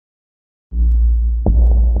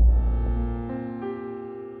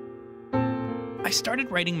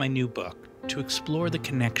started writing my new book to explore the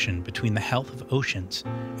connection between the health of oceans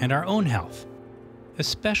and our own health,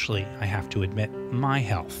 especially, I have to admit, my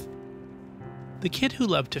health. The kid who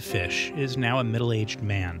loved to fish is now a middle-aged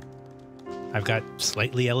man. I've got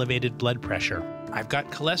slightly elevated blood pressure. I've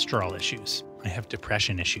got cholesterol issues. I have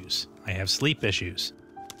depression issues. I have sleep issues.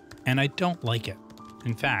 And I don't like it.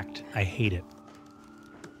 In fact, I hate it.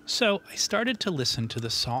 So I started to listen to the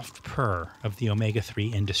soft purr of the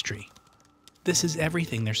omega-3 industry. This is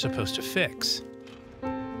everything they're supposed to fix.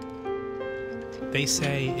 They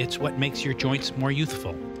say it's what makes your joints more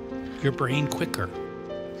youthful, your brain quicker,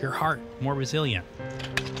 your heart more resilient.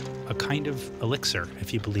 A kind of elixir,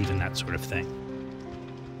 if you believe in that sort of thing.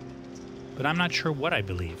 But I'm not sure what I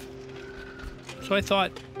believe. So I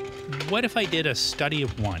thought, what if I did a study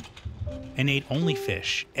of one and ate only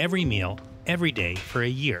fish every meal, every day for a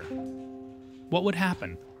year? What would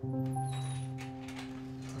happen?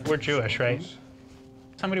 We're Jewish, right?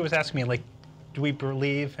 Somebody was asking me, like, do we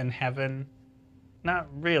believe in heaven? Not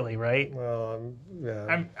really, right? Well,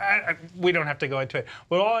 yeah. We don't have to go into it.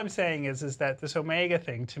 But all I'm saying is that this omega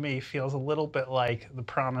thing, to me, feels a little bit like the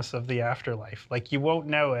promise of the afterlife. Like, you won't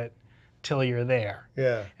know it till you're there.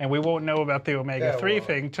 Yeah. And we won't know about the omega-3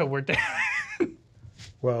 thing till we're dead.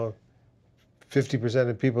 Well, 50%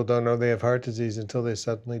 of people don't know they have heart disease until they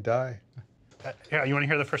suddenly die. Here, you want to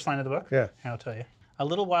hear the first line of the book? Yeah. I'll tell you. A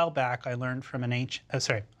little while back, I learned from an eminent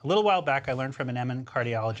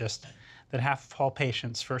cardiologist that half of all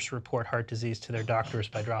patients first report heart disease to their doctors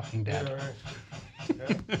by dropping dead.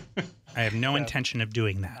 Yeah. I have no intention of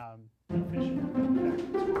doing that.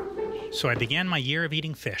 So I began my year of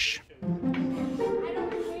eating fish.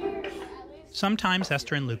 Sometimes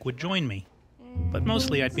Esther and Luke would join me, but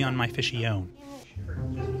mostly I'd be on my fishy own.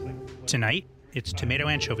 Tonight, it's tomato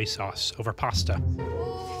anchovy sauce over pasta.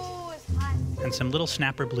 And some little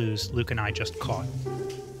snapper blues Luke and I just caught.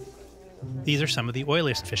 These are some of the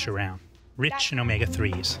oiliest fish around, rich in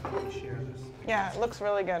omega-3s. Yeah, it looks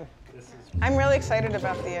really good. I'm really excited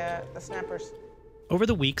about the snappers. Over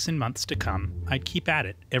the weeks and months to come, I'd keep at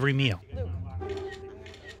it every meal.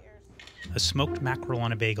 A smoked mackerel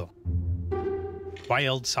on a bagel.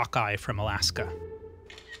 Wild sockeye from Alaska.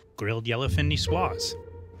 Grilled yellowfin niçoise.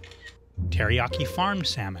 Teriyaki farmed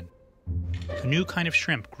salmon. A new kind of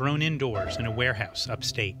shrimp grown indoors in a warehouse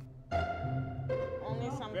upstate. Only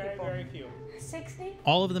some people. Very few. 60?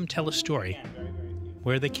 All of them tell a story,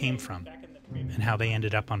 where they came from, and how they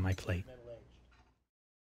ended up on my plate.